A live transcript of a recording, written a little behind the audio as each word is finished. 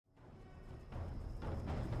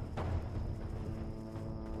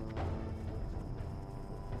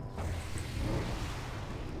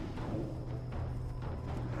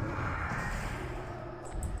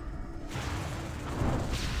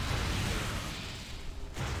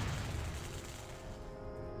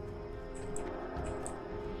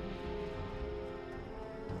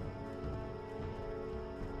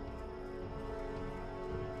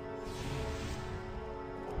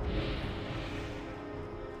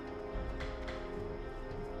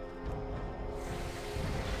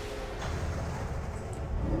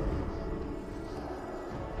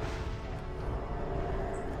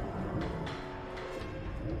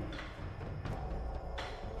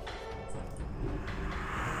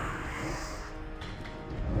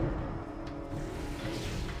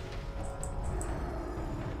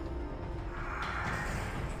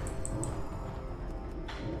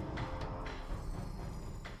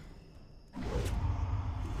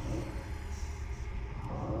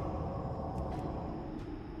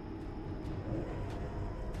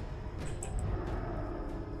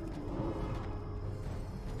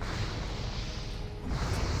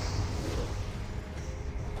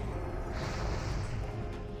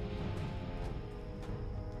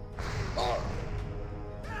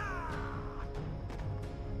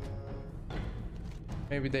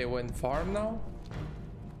Maybe they went farm now?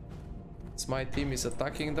 As my team is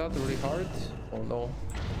attacking that really hard. Oh no.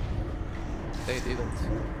 They didn't.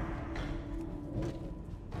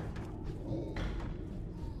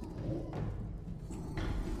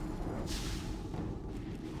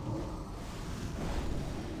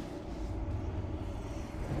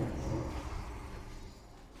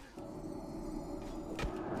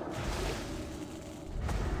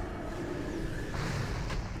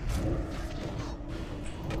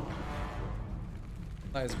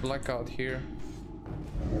 Nice blackout here.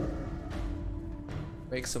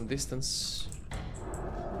 Make some distance.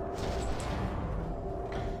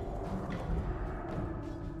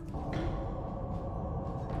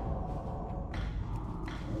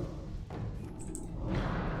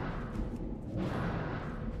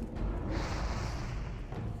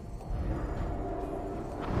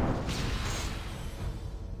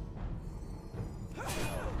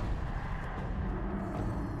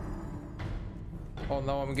 Oh,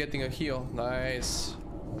 now I'm getting a heal. Nice.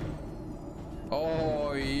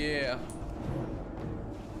 Oh, yeah.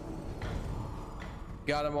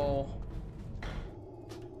 Got them all.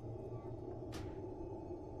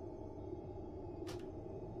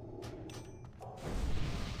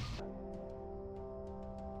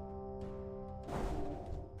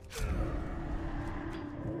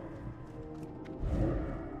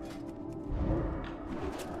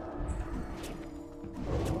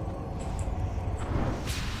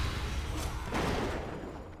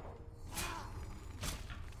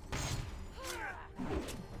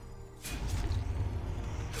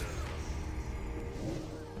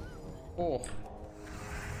 Oh.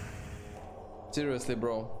 Seriously,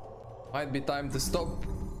 bro. Might be time to stop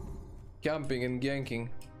camping and ganking.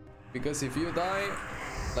 Because if you die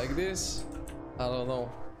like this, I don't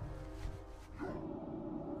know.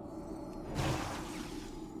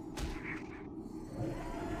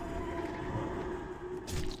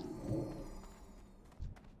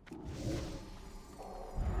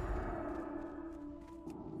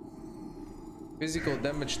 Physical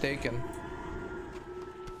damage taken.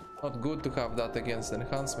 Not good to have that against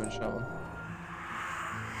enhancement shaman.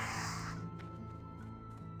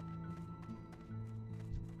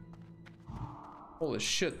 Holy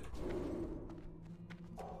shit.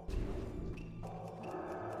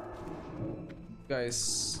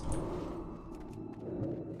 Guys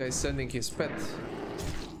sending his pet.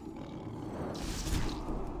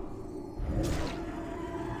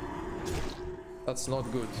 That's not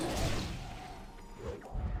good.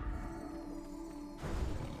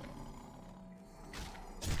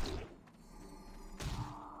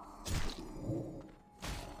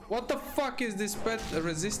 What the fuck is this pet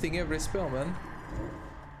resisting every spell, man?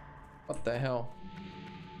 What the hell?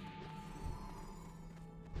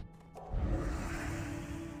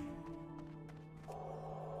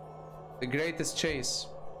 The greatest chase.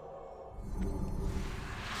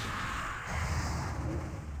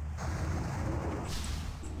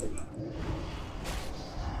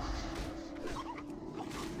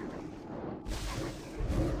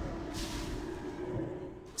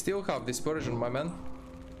 Still have dispersion, my man.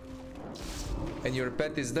 And your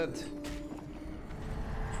pet is dead.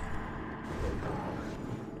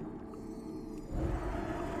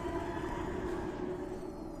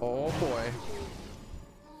 Oh boy.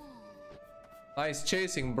 Nice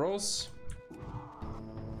chasing, bros.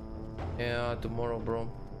 Yeah, tomorrow,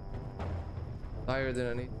 bro. Tired than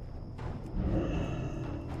I need.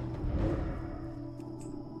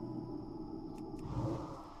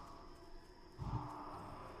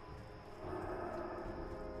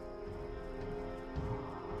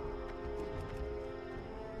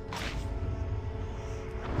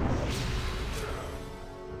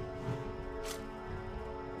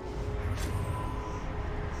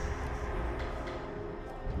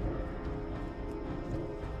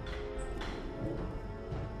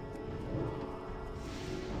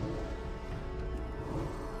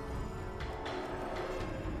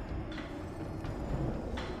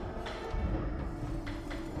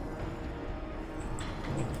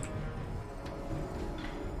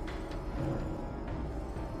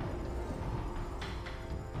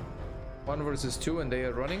 One versus two and they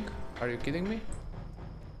are running? Are you kidding me?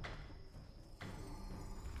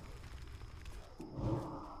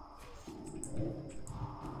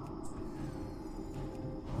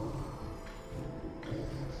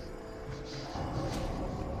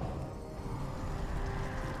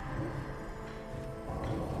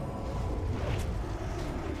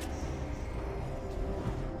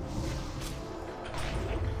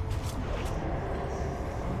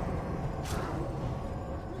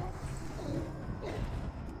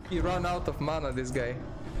 He ran out of mana, this guy.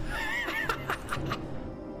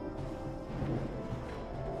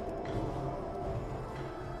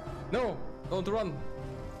 Don't run.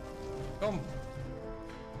 Come.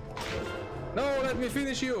 No, let me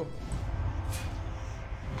finish you.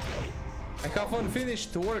 I have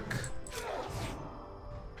unfinished work.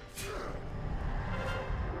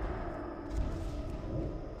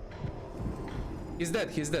 He's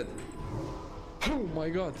dead, he's dead. Oh my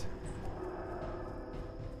god.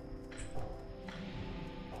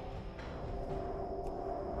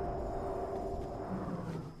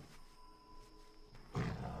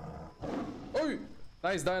 Oh,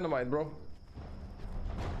 nice dynamite, bro.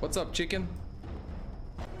 What's up, chicken?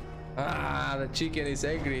 Ah, the chicken is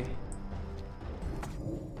angry.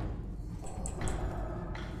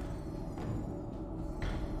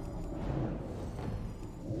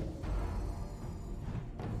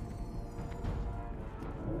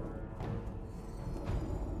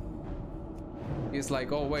 He's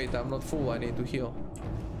like, oh wait, I'm not full, I need to heal.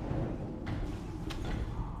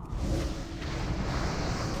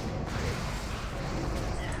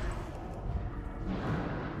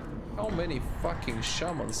 How many fucking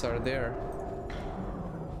shamans are there?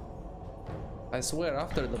 I swear,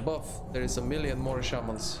 after the buff, there is a million more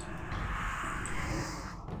shamans.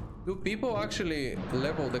 Do people actually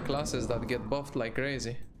level the classes that get buffed like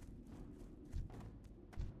crazy?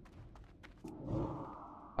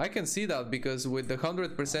 I can see that because with the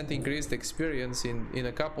 100% increased experience in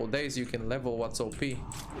a couple days you can level what's OP.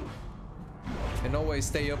 And always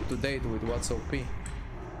stay up to date with what's OP.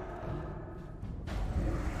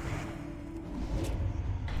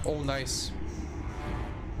 Oh, nice.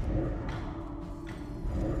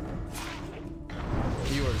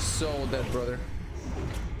 You are so dead, brother.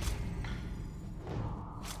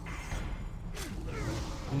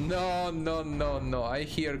 No, no, no, no. I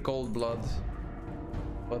hear cold blood.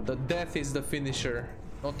 But the death is the finisher,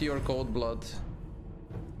 not your cold blood.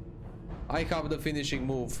 I have the finishing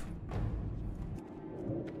move.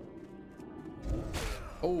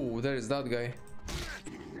 Oh, there is that guy.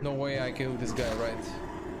 No way I killed this guy, right?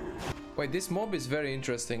 Wait, this mob is very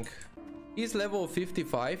interesting. He's level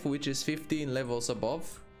 55, which is 15 levels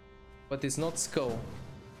above. But it's not skull.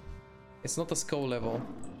 It's not a skull level.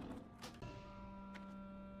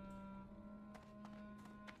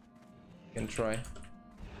 Can try.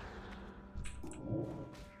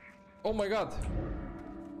 Oh my god.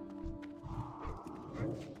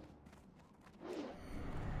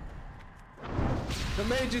 The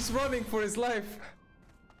mage is running for his life.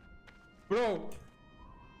 Bro.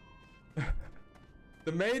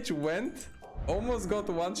 The mage went, almost got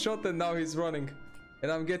one shot, and now he's running.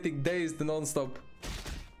 And I'm getting dazed non-stop.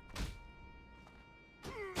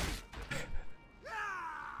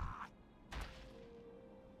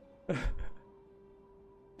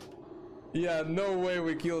 Yeah, no way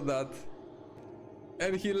we killed that.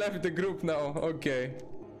 And he left the group now. Okay.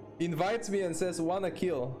 Invites me and says, wanna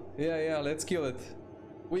kill. Yeah, let's kill it.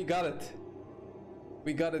 We got it.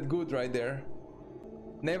 We got it good right there.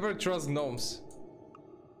 Never trust gnomes.